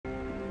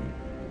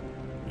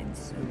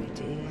So it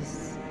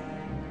is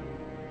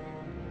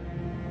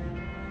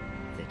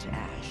that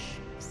ash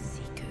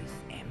seeketh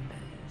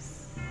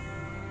embers.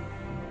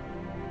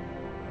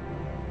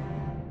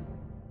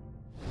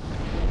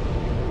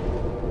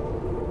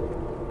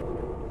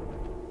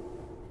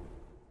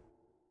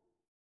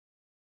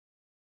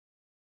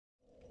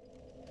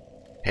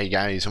 Hey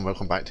guys, and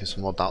welcome back to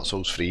some more Dark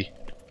Souls 3.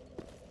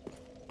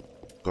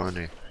 Going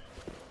to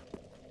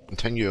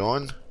continue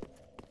on,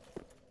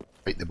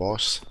 fight the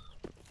boss.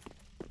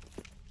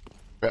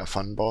 Bit of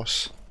fun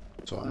boss,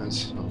 so it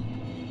is. So,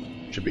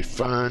 should be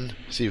fun.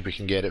 See if we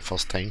can get it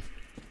first time.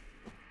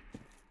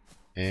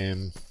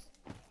 We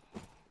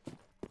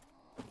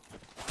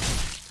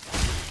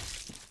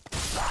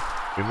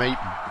might.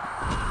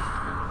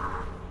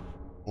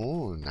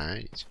 Oh,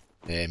 nice.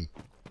 We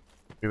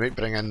might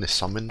bring in the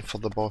summon for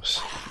the boss.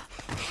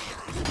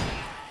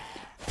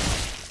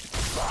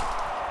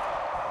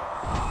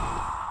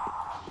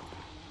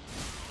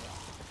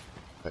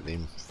 Let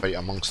them fight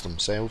amongst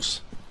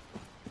themselves.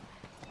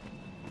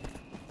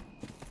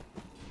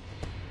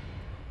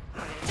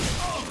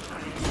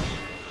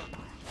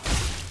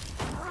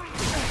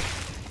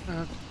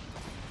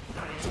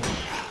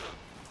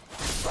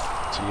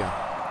 See ya.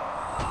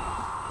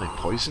 They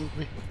poisoned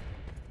me.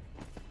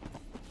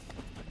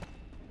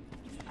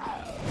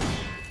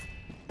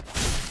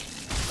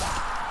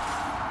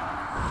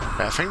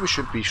 But I think we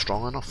should be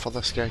strong enough for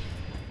this guy.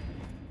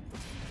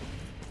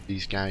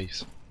 These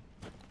guys.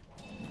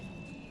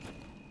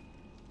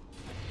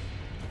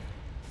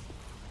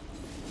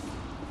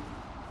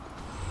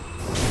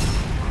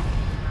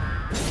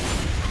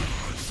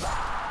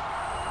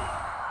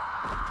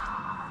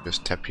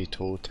 Just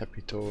tippy-toe,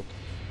 tippy-toe.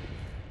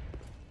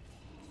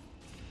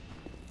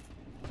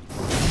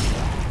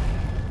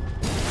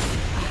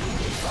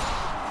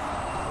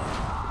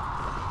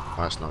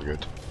 That's not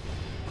good.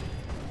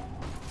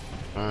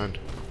 And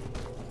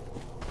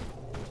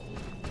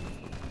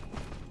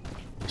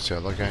what's the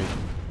other guy?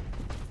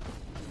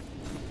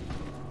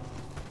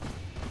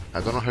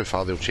 I don't know how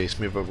far they'll chase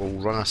me, but we'll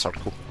run a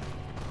circle.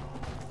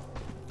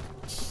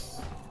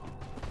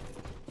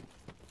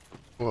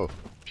 Whoa,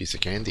 piece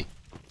of candy.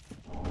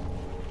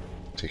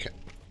 Take it.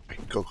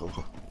 Right, go, go,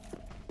 go.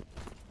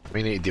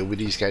 We need to deal with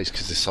these guys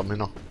because the summon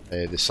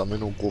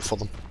will go for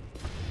them.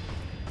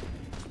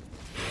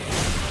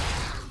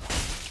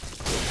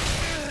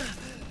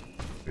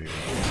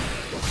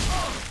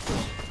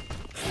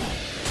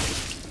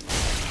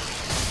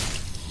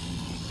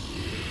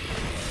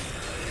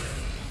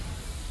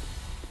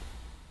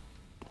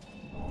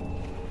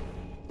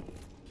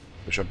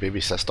 Where's your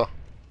baby sister?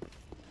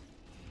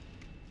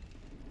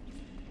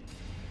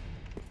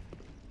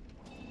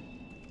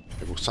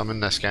 We'll summon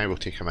this guy, we'll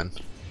take him in.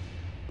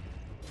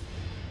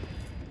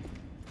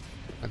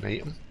 An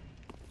item.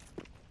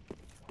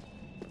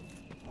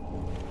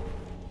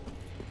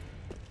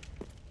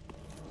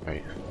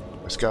 Right,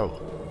 let's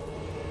go.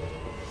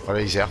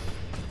 Alright, he's here.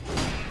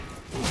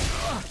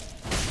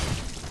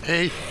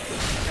 Hey!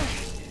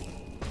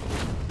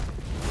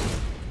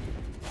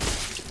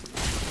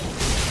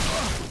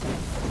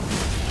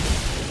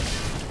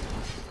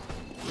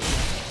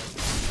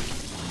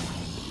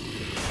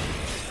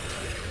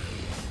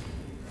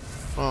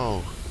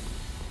 Oh.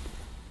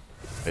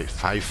 Right,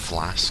 5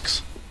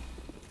 flasks.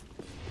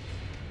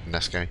 And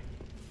this guy.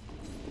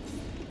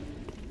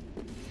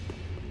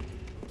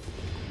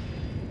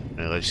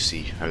 Right, let's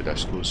see how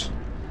this goes.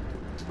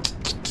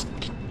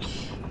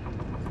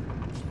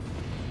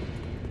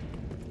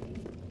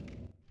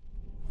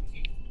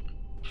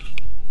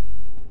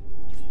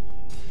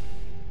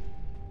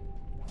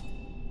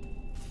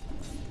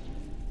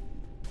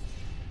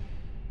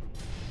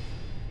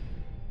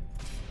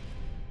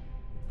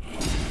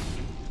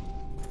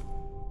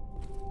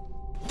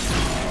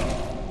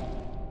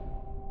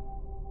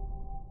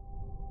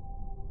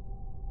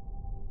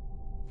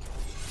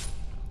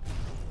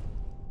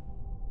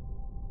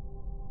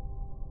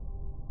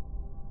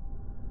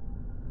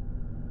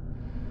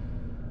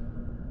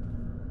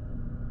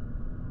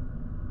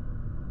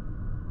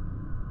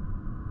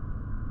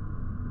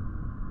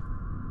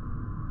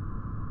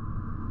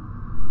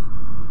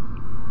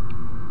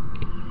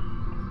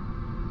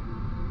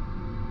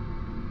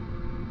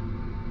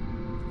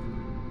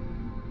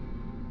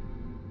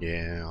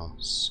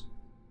 Yes.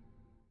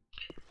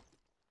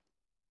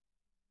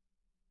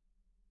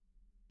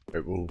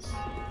 Right, we'll...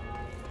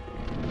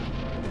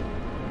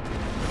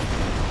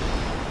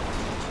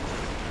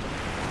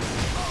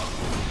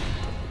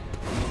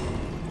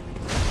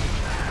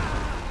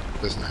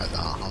 Doesn't hit that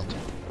hard.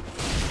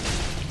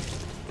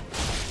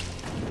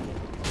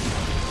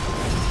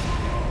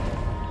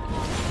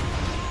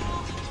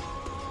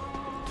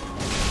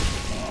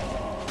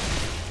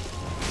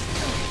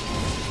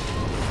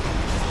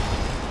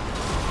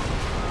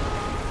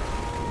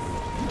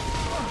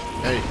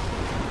 Hey.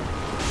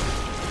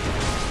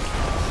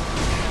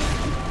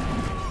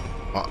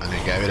 Oh, and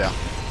then get out of there.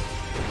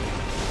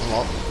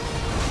 Unlock.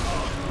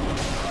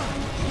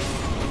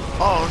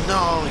 Oh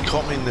no, he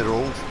caught me in the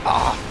roll.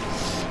 Ah!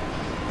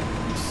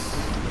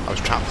 I was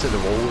trapped in the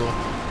wall though.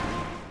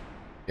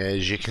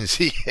 As you can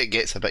see, it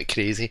gets a bit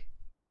crazy.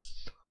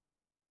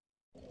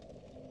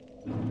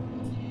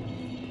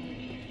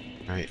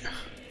 Right.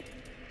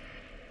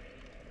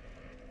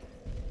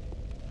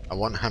 I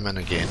want him in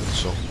again,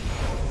 so...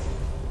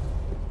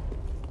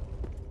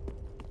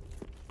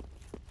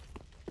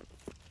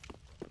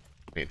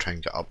 Need to try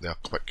and get up there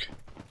quick.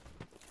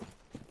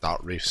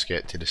 Dark Wraiths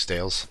get to the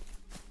stairs.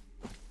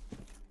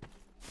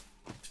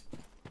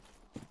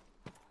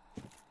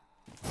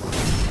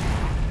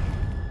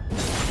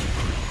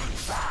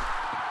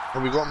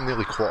 Well, we got him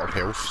nearly quarter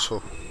health,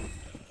 so...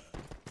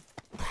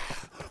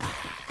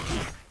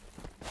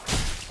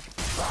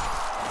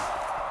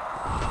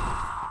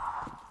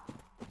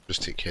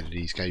 Just take care of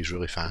these guys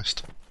really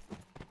fast.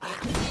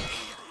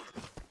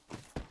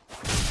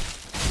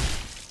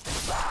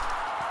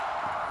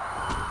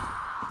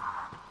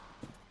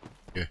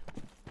 Yeah.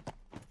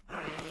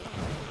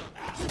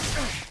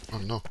 Oh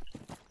no.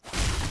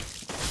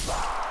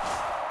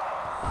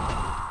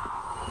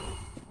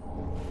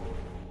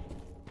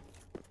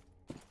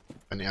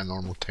 Into a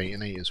normal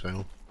Titanite as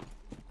well.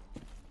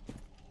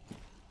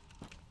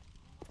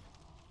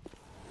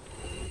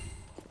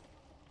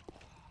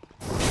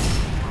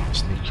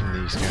 Sneaking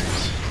these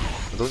guys.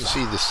 I don't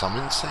see the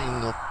summon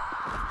sign though.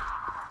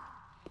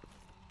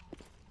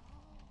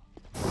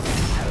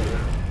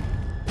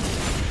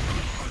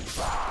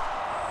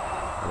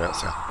 Oh,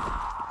 that's it.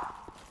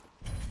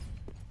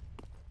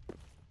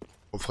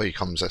 Hopefully he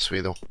comes this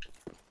way though.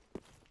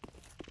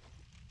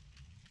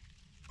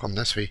 Come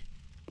this way.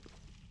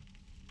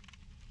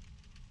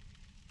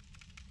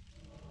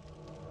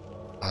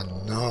 Oh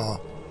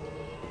no.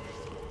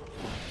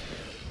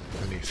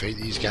 I need to fight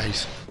these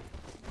guys.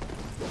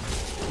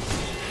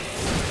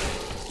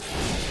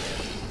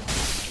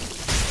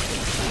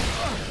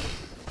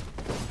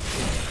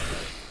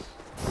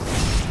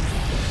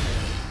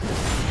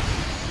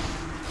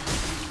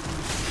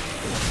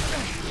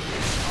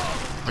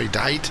 I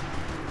died.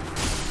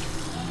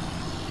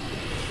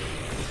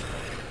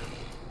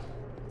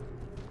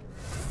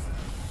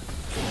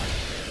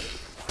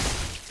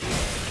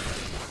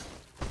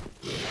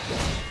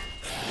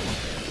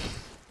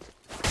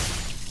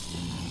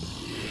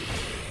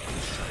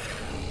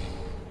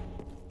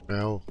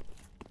 Well,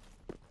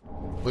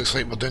 looks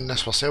like we're doing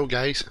this ourselves,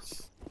 guys.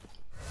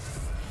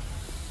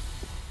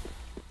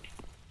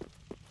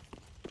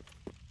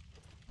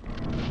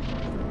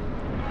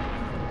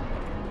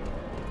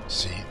 Let's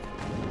see.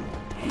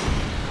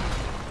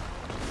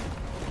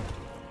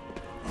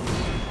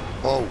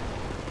 Oh.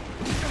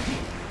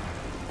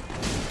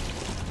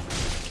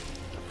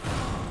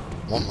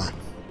 One man.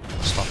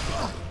 Stop.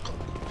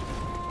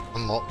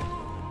 Unlock.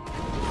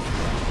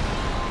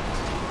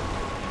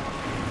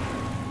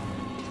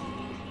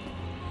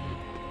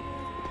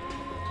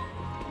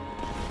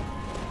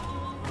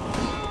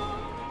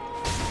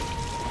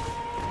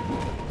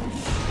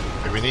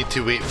 We need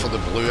to wait for the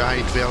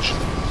blue-eyed version.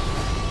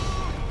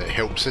 It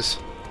helps us.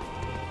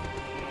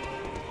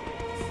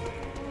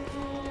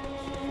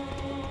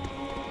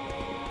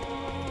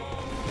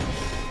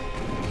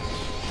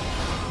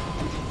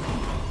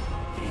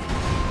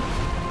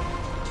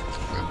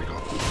 There we go.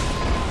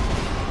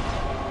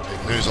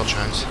 Right, now's our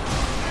chance.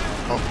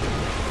 Oh.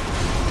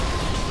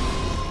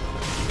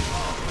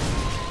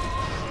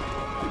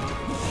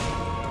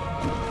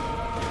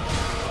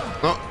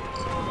 No.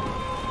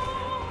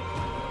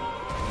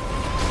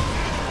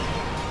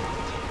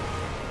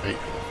 Right.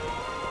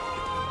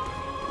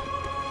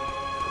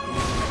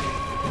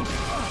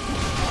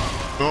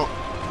 No.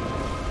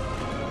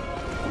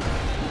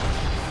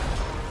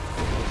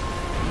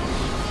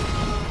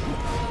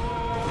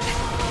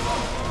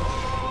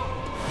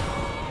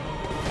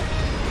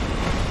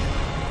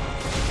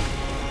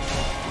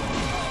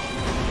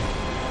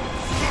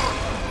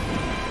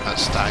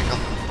 That's stagger.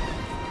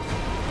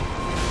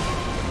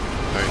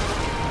 Right.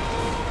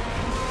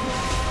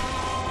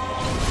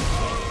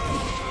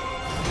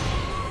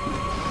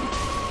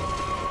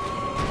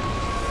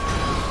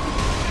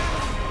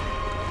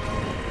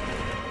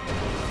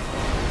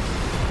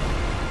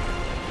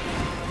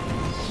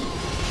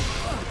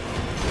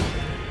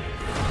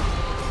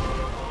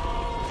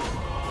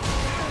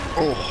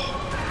 Oh.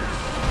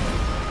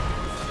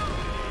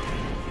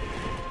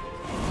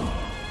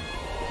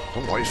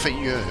 Don't like fight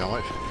you, I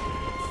like.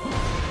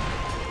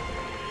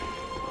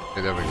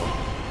 Okay, there we go.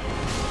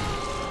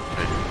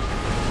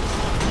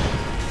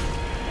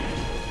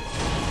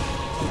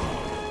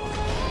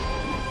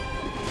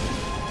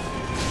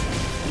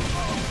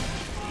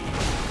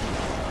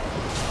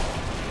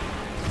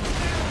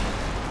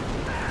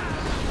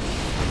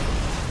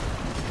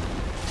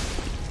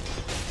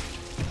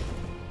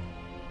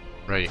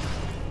 Right.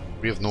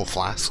 We have no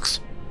flasks.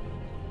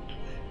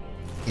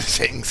 The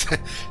second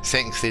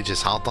stage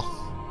is harder.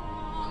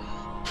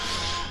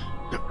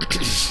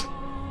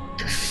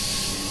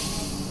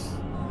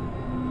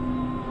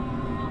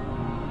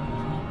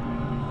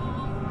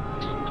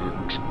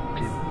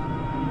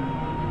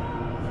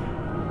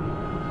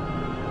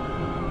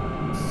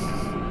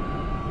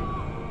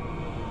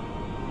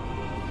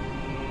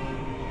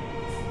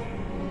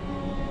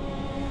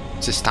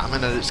 It's the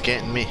stamina that's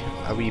getting me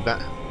a wee bit.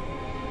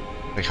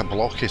 Like a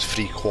block is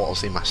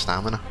 3/4 of my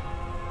stamina.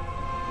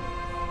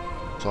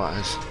 That's what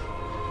it is.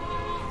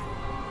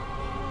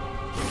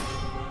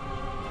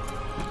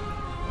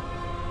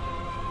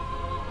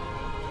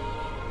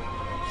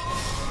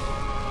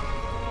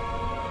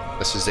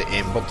 This is the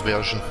embered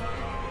version.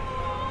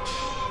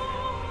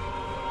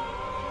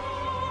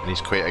 And he's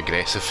quite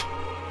aggressive.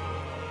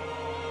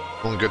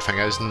 The only good thing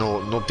is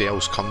nobody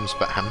else comes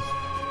but him.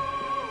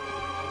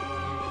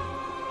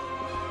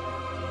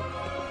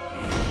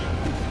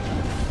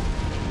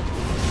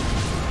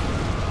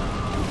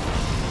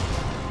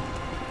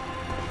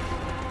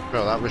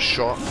 Well, that was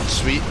short and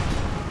sweet.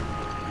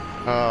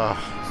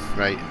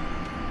 Right.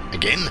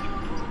 Again?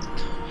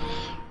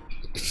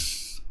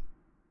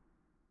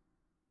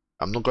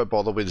 I'm not going to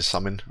bother with the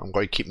summon. I'm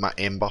going to keep my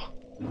ember.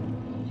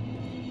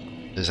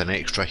 There's an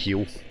extra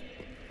heal.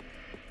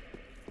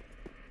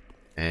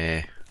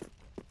 And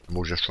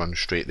we'll just run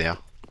straight there.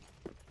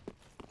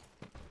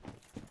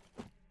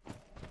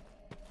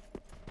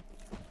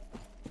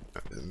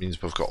 It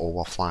means we've got all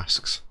our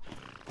flasks.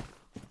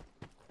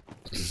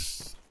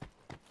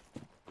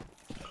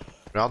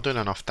 We are doing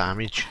enough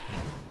damage,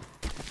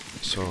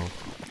 so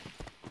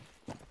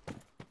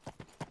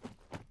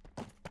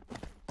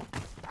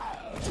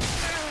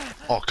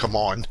oh come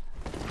on!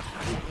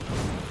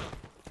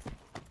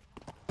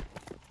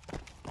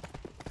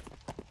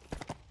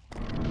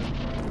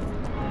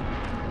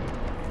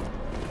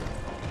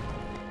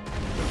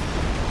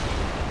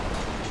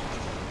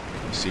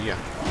 See ya.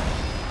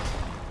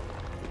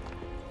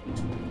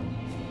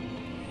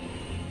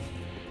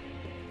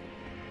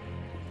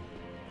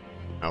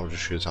 I'll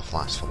just use a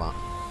flask for that.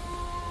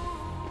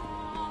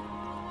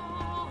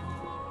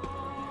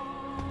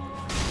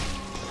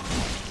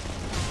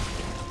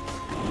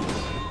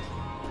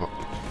 Oh.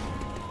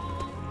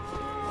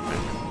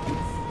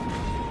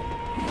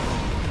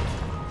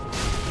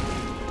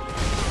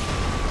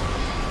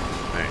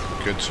 Right,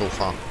 good so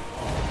far.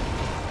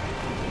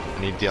 I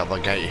need the other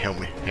guy to help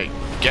me. Hey,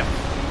 get him.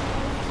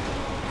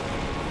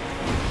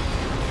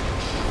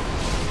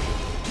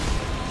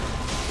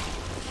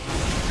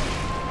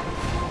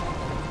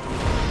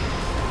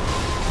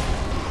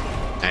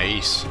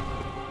 Nice.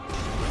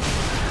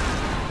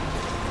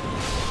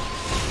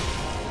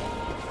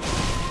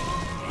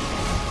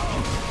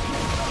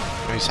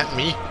 Oh, he's hit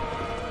me.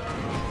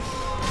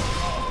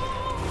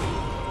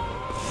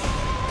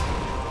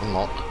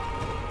 Unlock.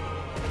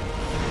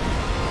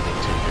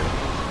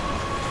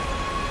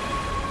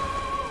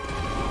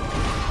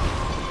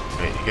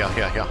 Right,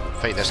 here.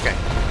 Fight this guy.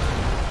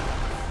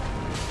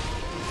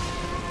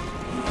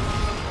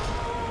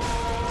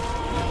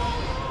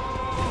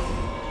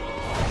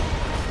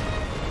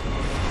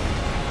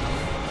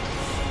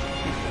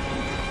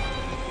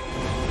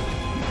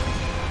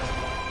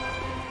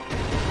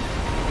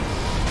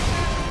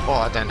 Oh,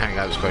 I didn't think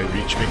that was going to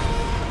reach me.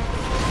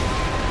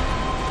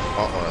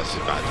 Uh-oh, this is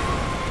bad.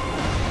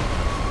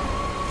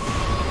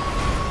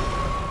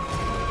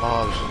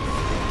 Oh,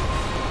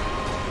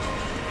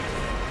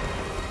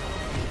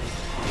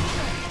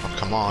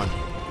 come on.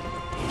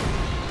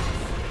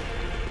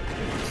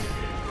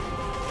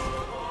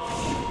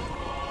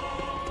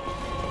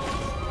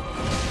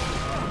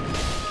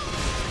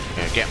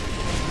 Yeah, get him.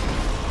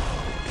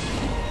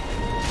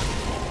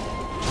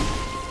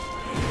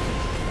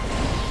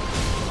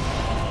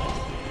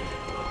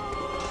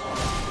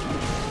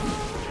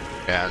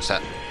 Yeah, that's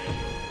it.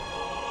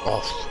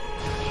 Oh.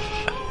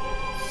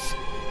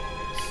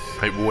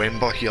 Right, we'll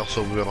ember here,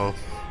 so we don't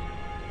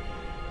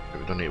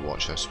need to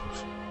watch this.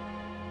 We've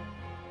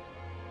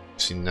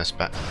seen this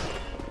bit.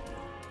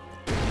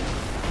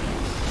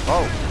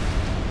 Oh!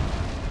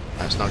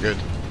 That's not good.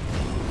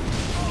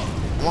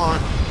 Come on!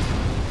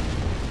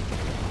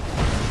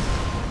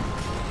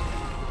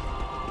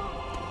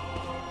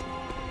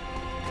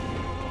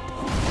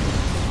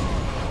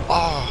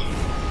 Oh!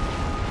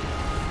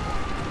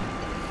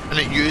 And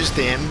it used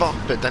the ember,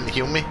 but didn't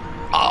heal me.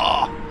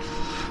 Oh!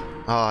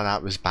 Oh,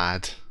 that was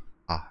bad.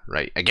 Ah, oh,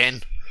 right,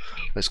 again.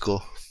 Let's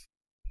go.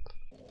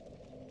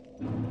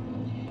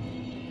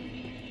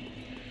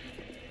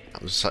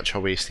 That was such a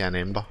waste of an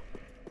ember.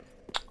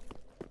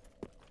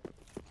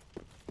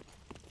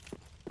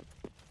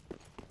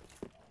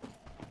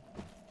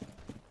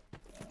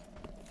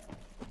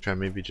 Try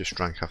maybe just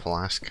drank a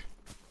flask.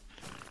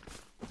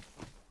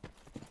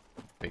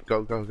 Right,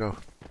 go.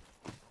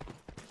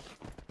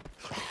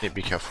 Need to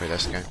be careful with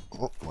this guy.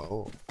 Oh,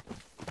 whoa.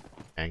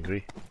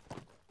 Angry.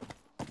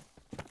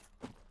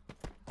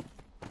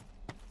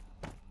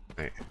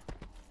 Right.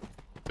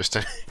 Just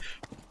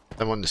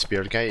I want the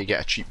spear guy to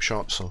get a cheap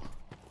shot, so.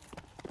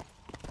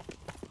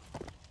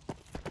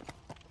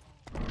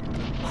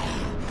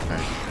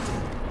 Right.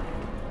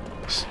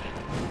 Nice.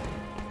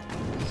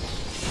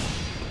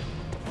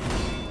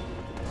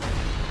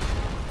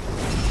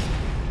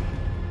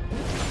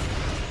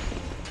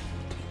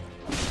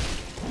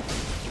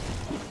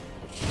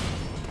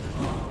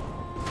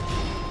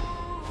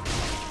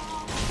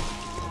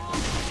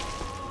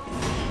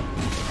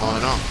 Oh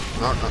no,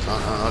 not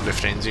the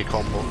frenzy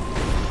combo.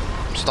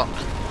 I'm stuck.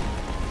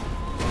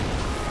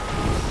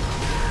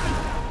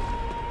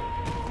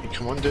 Hey,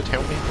 come on, dude,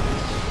 help me.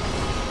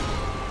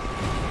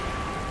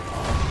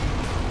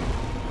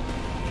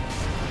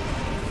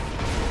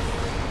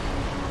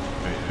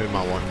 Right, who am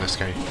I wanting, this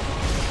guy?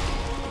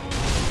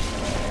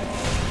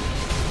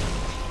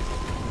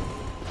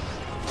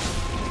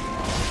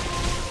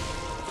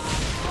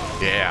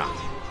 Yeah.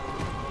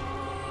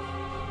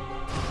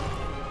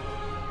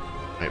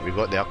 Right, we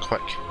got there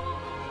quick.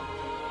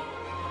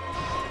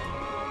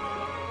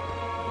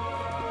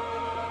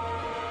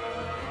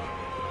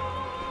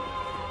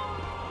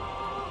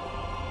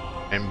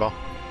 Ember.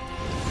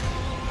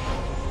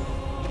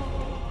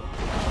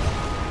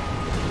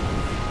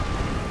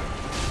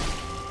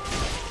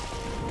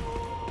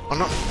 Oh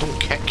no, don't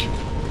kick.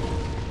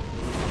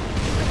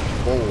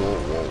 Whoa, whoa,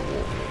 whoa,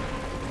 whoa.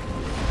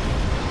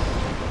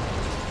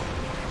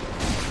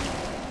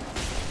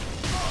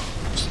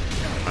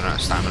 Run out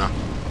of stamina.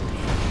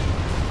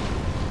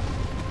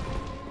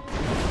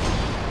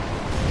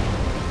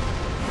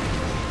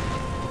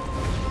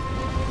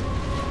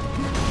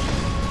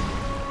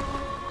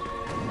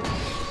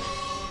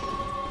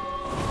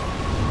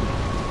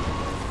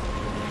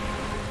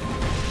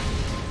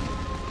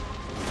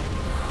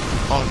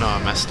 Oh no, I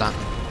missed that.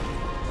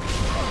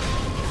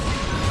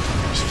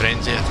 It's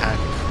frenzy attack.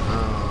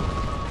 Oh.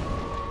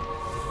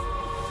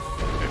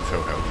 Okay,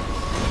 full health.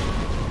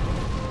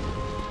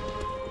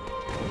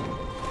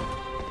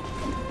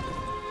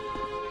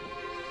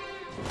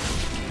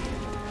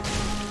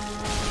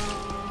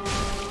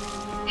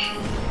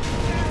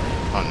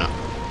 Oh no.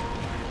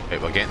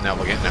 Right, we're getting there,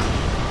 we're getting there.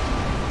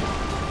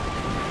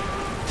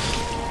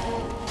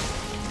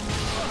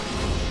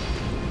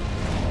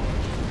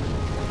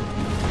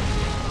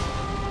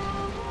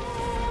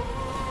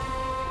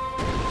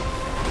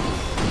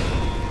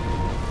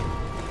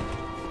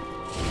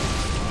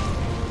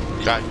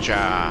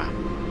 Gotcha.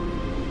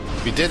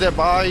 We did it,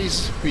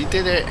 boys. We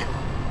did it.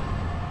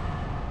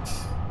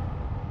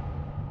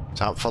 Is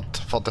that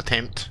third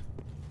attempt?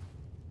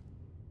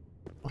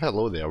 Oh,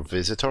 hello there,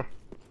 visitor.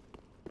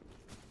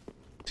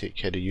 Take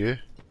care of you.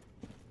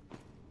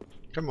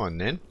 Come on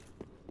then.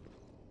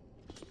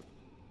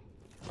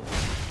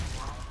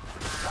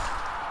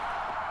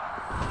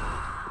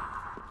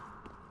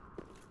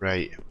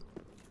 Right.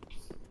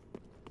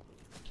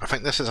 I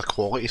think this is a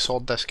quality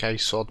sword, this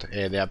guy's sword,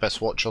 the Abyss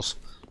Watchers.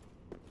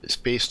 It's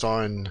based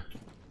on...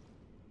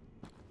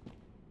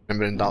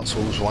 Remember in Dark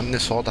Souls 1, the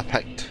sword I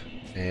picked?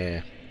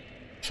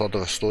 Sword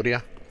of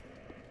Astoria.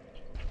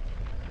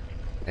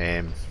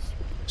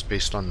 It's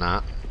based on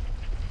that.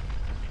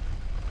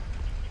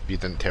 If you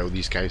didn't tell,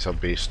 these guys are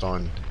based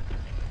on...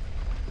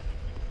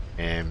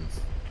 I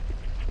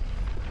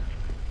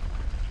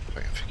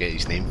forget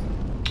his name.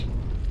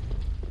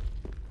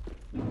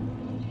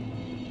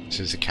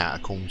 This is the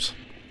catacombs.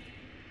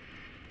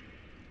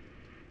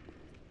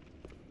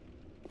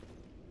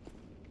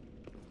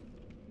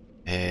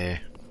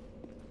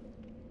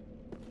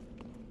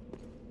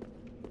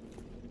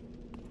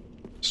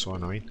 So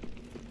annoying.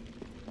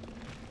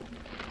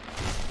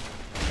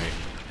 Right.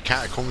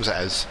 Catacombs it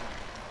is.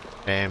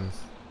 I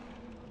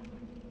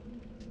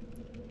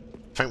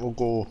think we'll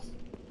go...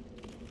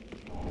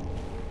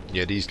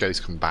 Yeah, these guys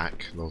come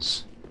back.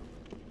 There's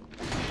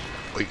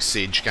like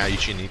sage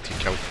guys you need to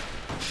kill.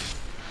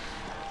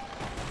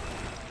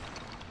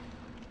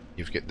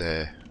 You've got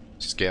the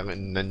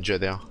skeleton ninja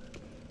there.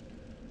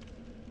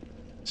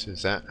 This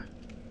is it.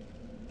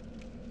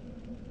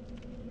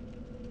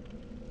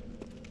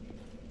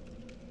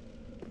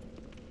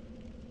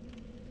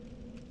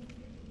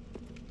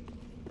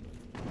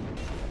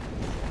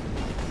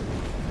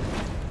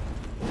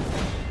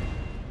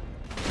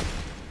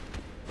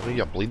 Will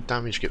your bleed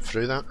damage get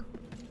through that?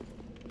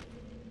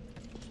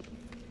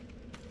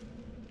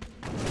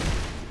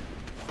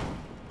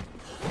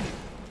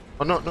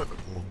 Oh no, no, no.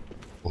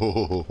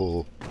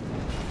 Oh,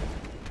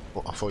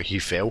 oh, I thought he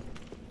fell.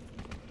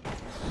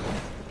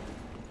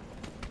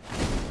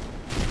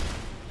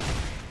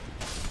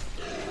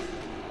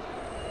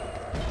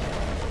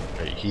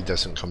 Right, he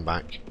doesn't come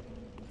back.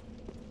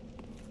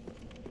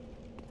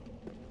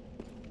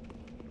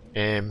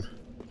 I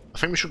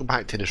think we should go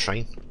back to the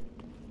shrine.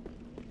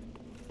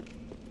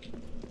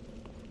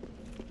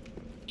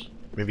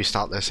 Maybe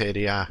start this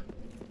area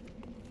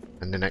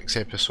in the next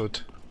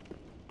episode.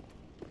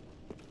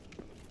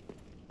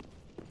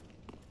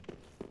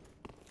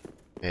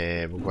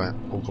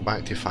 We'll go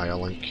back to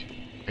Firelink.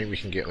 I think we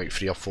can get like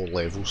 3 or 4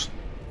 levels.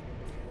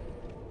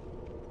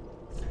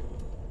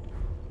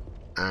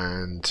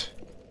 And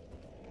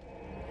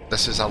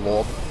this is a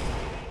Lord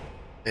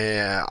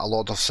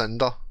of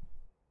Cinder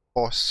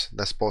boss.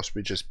 This boss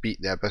we just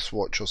beat, the Abyss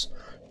Watchers.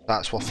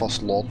 That's our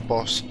first Lord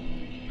boss.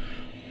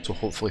 So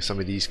hopefully some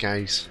of these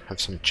guys have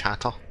some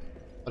chatter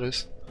for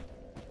us.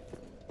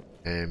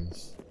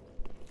 Is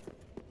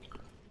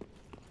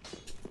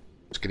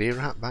Grey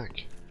Rat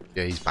back?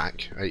 Yeah, he's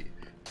back. Right.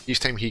 Each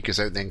time he goes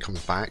out then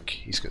comes back,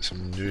 he's got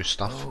some new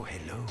stuff. Oh,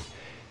 hello.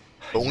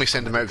 But only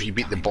send him out if you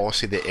beat the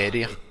boss of the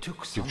area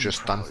you've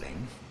just done.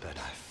 But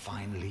I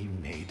finally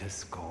made a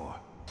score.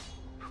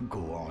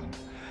 Go on,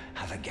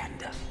 have a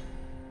gander.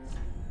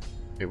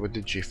 Wait, what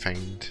did you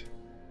find?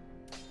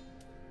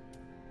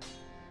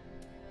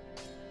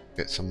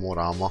 Get some more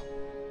armor.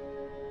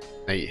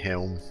 Knight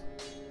helm.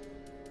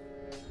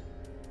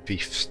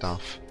 Thief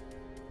stuff.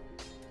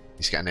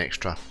 He's got an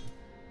extra.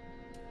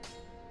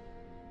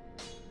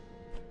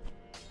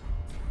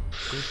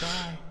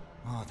 Goodbye.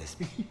 Oh, this.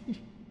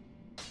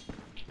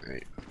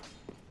 Right.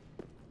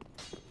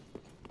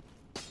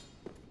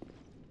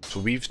 So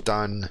we've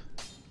done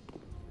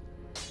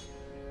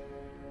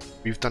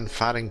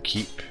Farron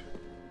Keep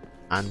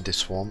and the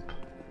swamp.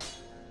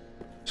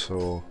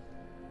 So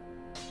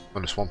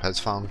on the swamp has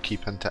Farron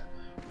Keep, isn't it?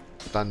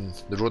 We've done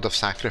the Road of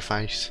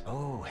Sacrifice.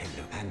 Oh,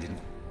 hello, and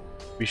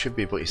We should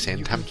be able to send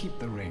you him. can keep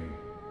the ring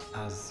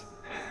as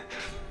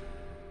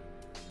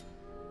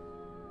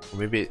Or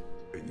maybe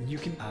you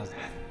can as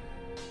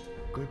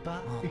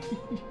goodbye.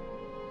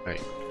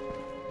 right.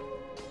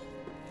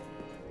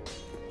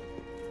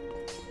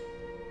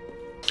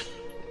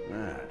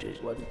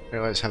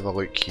 Right, let's have a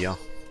look here.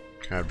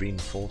 Can I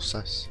reinforce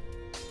this?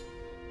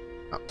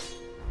 Oh,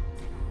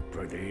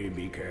 Pretty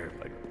be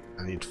careful.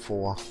 I need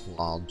 4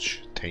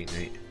 large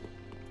titanite.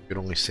 You're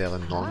only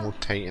selling normal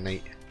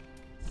titanite.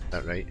 Is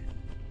that right?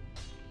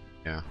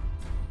 Yeah.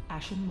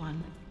 Ashen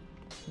one,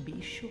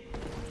 be sure.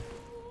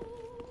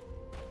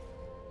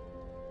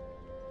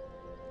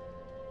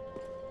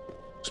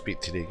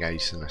 Speak to the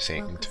guys in a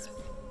second.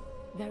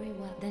 Very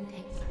well, then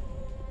take.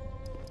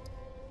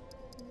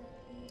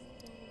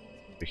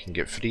 We can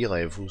get 3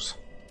 levels.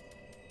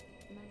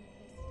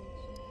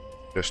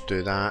 Just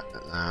do that,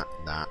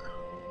 that.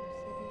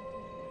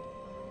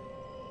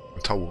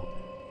 Until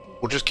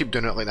we'll just keep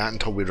doing it like that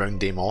until we round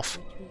them off.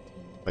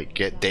 Like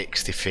get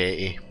Dex to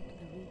 30,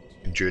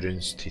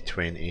 Endurance to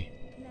 20,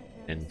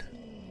 and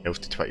Health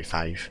to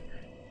 25,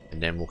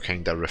 and then we'll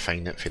kinda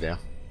refine it for there.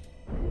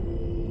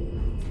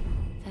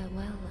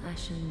 Farewell,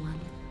 Ashen One.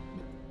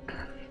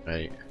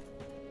 Right.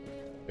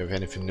 You have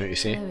anything new to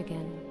say? Hello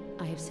again.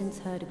 I have since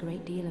heard a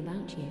great deal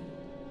about you.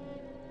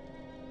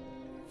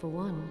 For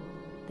one,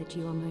 that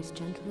you are most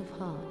gentle of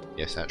heart.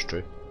 Yes, that's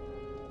true.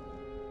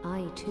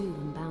 I too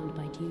am bound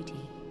by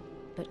duty,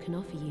 but can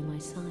offer you my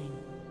sign.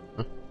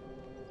 Huh?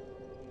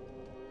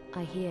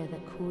 I hear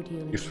that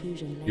cordial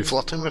intrusion. You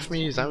flirting with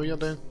me? Is that what you're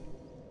doing?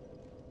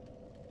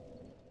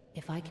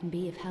 If I can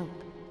be of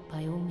help,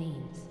 by all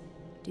means,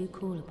 do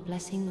call a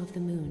blessing of the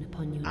moon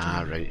upon your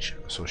Ah, journey. right.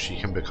 So she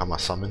can become a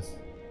summon.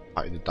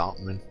 Part of the Dark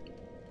Moon.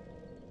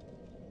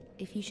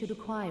 If you should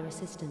require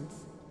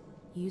assistance,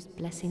 use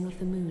blessing of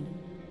the moon.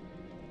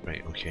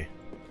 Right, okay.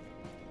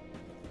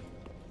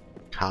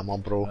 Hammer,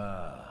 bro.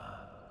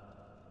 Ah,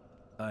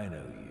 I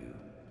know you.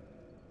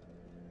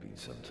 Been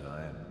some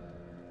time.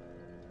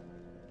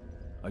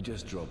 I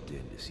just dropped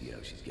in to see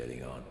how she's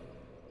getting on.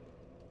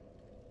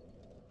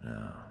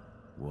 Now,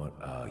 what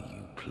are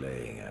you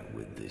playing at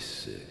with this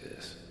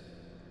circus?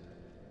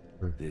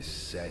 This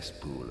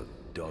cesspool of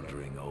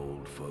doddering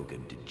old folk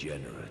and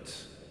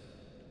degenerates.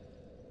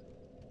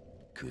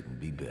 Couldn't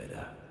be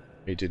better.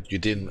 Hey, dude, you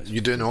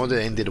do know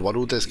the end of the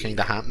world is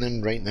kinda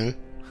happening right now?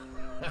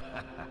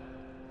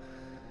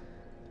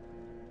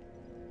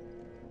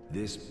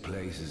 This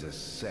place is a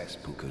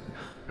cesspool.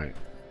 Right.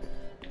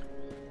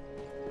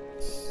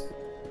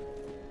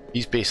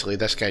 He's basically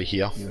this guy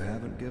here. You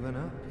haven't given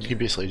up? He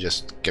basically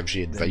just gives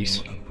you advice.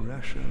 Then you're a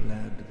brasher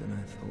lad than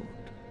I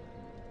thought.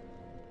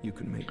 You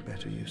can make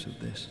better use of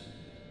this.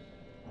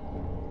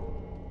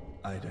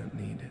 I don't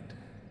need it.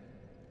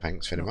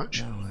 Thanks very Not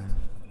much. now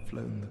I've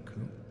flown the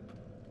coop.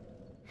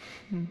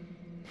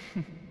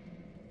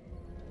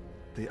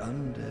 The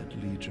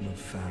undead Legion of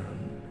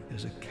Farron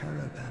is a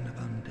caravan of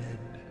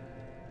undead,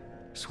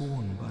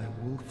 sworn by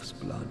wolf's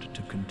blood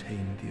to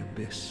contain the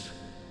abyss.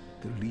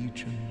 The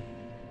Legion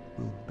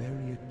will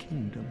bury a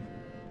kingdom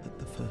at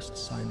the first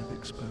sign of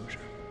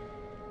exposure.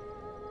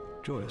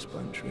 Joyous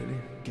bunch, really.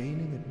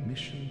 Gaining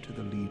admission to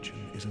the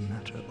Legion is a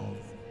matter of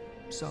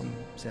some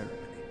ceremony.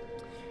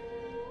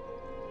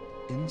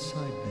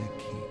 Inside their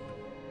keep,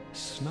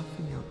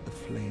 snuffing out the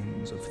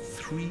flames of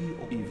 3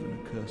 or even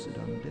accursed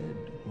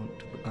undead want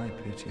to... I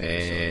pity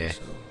their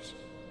souls.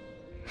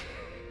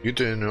 You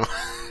do know.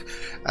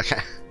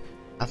 Okay.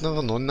 I've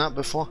never known that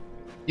before.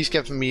 He's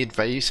giving me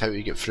advice how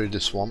to get through the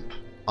swamp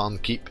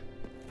and keep.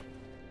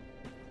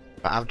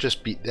 But I've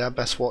just beat the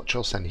Abyss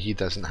Watchers and he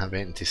doesn't have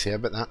anything to say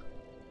about that.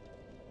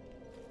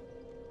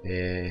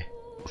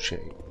 We'll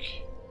check.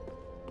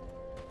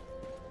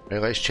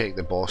 Right, let's check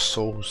the boss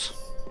souls.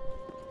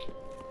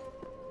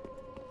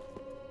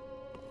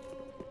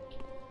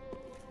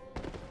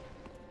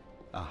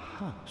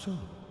 Aha, so...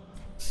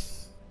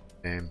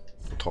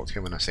 We'll talk to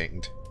him in a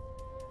second.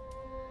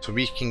 So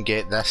we can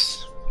get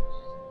this.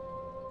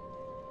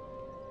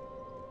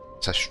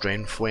 It's a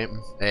strength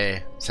weapon.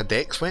 It's a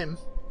dex weapon.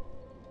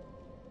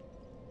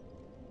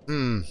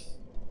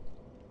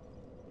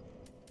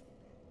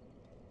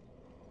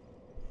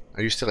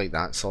 I used to like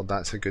that sword.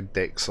 That's a good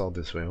dex sword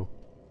as well.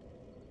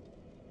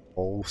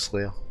 All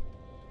Slayer.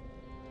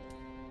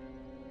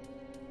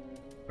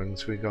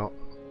 Rings we got.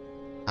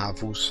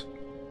 Avils.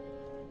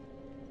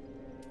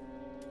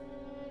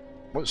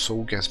 What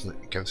soul gives me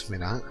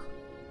that?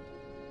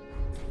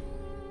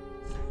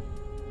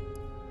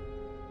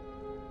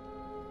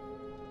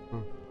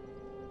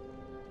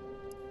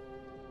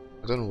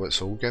 I don't know what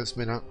soul gives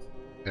me that.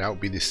 That'll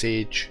be the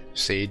sage.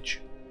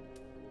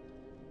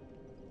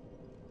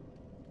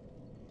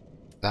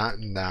 That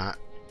and that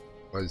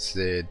was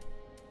the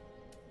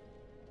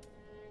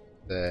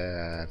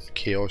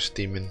chaos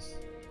demon.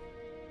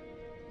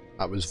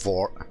 That was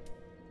Vort.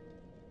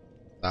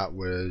 That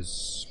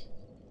was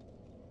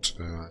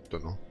I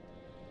don't know.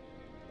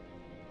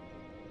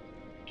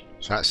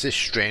 So that's the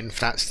strength.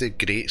 That's the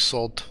great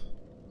sword.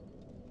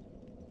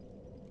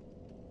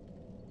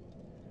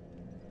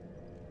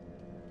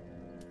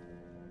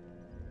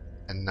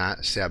 And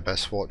that's the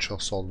Abyss Watcher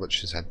sword,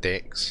 which is a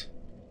dex.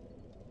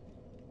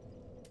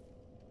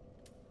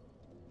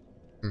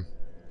 I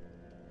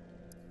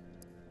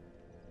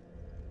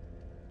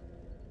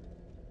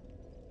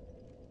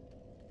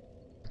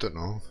don't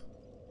know.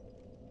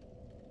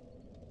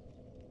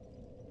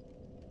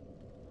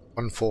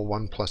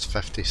 141 plus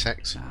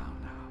 56. Now,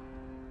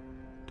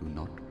 do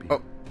not be.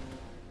 Oh.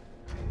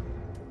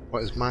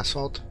 What is my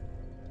sword?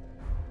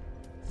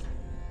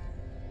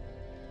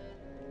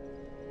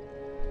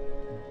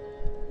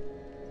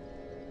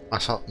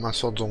 My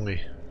sword's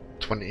only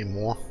 20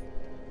 more.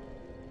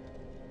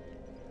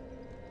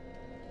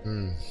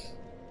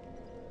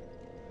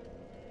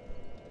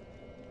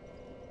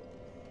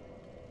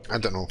 I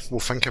don't know. We'll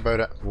think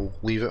about it. We'll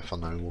leave it for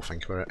now. We'll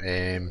think about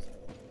it.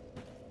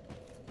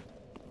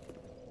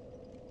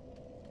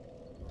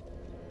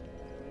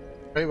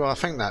 Right, well, I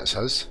think that's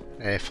us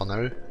for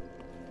now.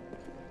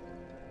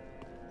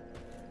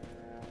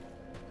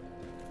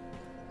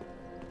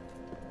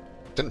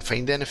 Didn't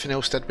find anything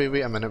else, did we?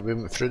 Wait a minute, we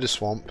went through the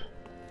swamp.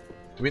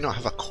 Do we not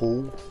have a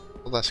coal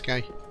for this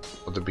guy?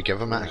 Or did we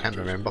give him it? I can't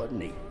remember.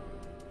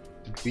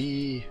 Did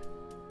we?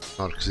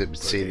 No, because it would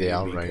say they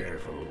are, right.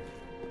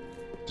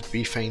 Did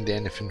we find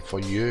anything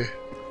for you?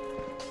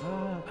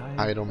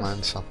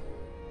 Pyromancer.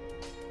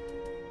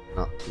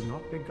 No. Do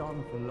not be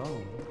gone for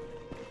long.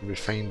 Did we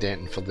find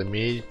anything for the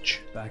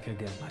mage? Back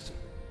again, master.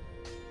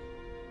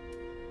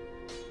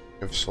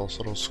 Give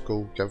sorcerer's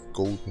scroll, give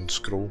golden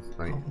scroll,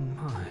 right. Oh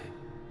my.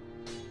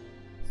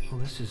 Well,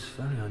 this is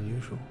very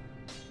unusual.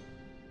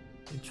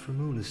 It's from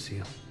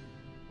Ulasil,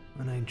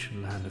 an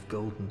ancient land of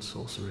golden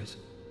sorceries.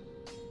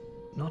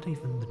 Not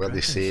even the where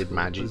they said Dragon's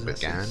magic possesses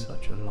began.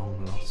 Such a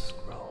long lost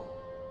scroll.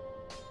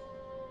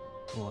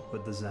 What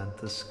would the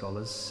Xanthus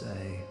scholars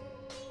say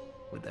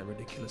with their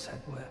ridiculous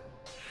headwear?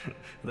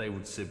 They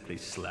would simply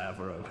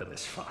slaver over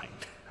this find.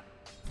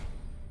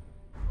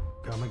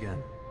 Come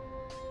again.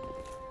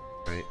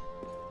 Right.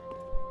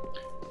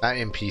 That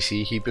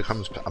NPC, he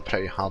becomes a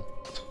pretty hard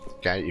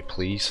guy to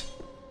please.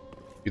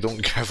 You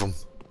don't give him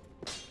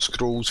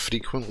scrolls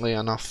frequently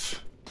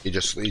enough, he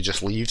just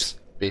leaves,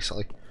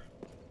 basically.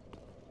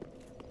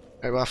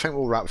 Right, well, I think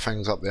we'll wrap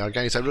things up there,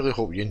 guys. I really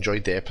hope you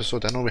enjoyed the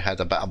episode. I know we had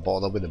a bit of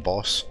bother with the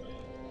boss,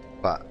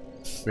 but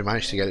we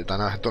managed to get it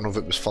done. I don't know if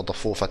it was for the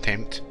 4th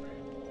attempt.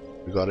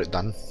 We got it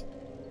done.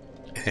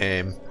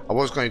 I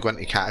was going to go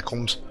into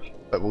catacombs,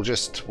 but we'll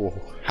hit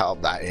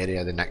up that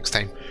area the next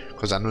time,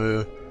 because I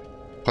know,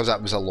 because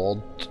that was a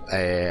lord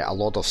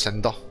of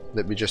cinder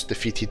that we just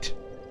defeated.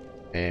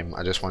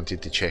 I just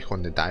wanted to check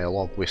on the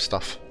dialogue with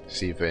stuff,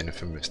 see if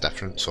anything was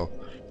different. So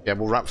yeah,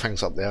 we'll wrap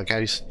things up there,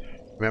 guys.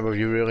 Remember, if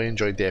you really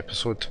enjoyed the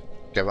episode,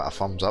 give it a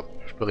thumbs up.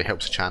 It really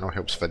helps the channel,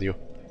 helps the video.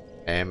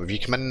 If you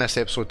come in this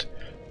episode,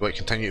 you want to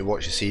continue to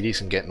watch the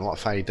series and get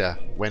notified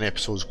when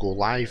episodes go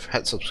live,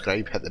 hit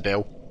subscribe, hit the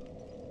bell,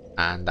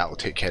 and that will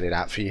take care of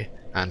that for you.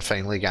 And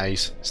finally,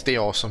 guys, stay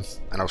awesome,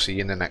 and I'll see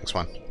you in the next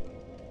one.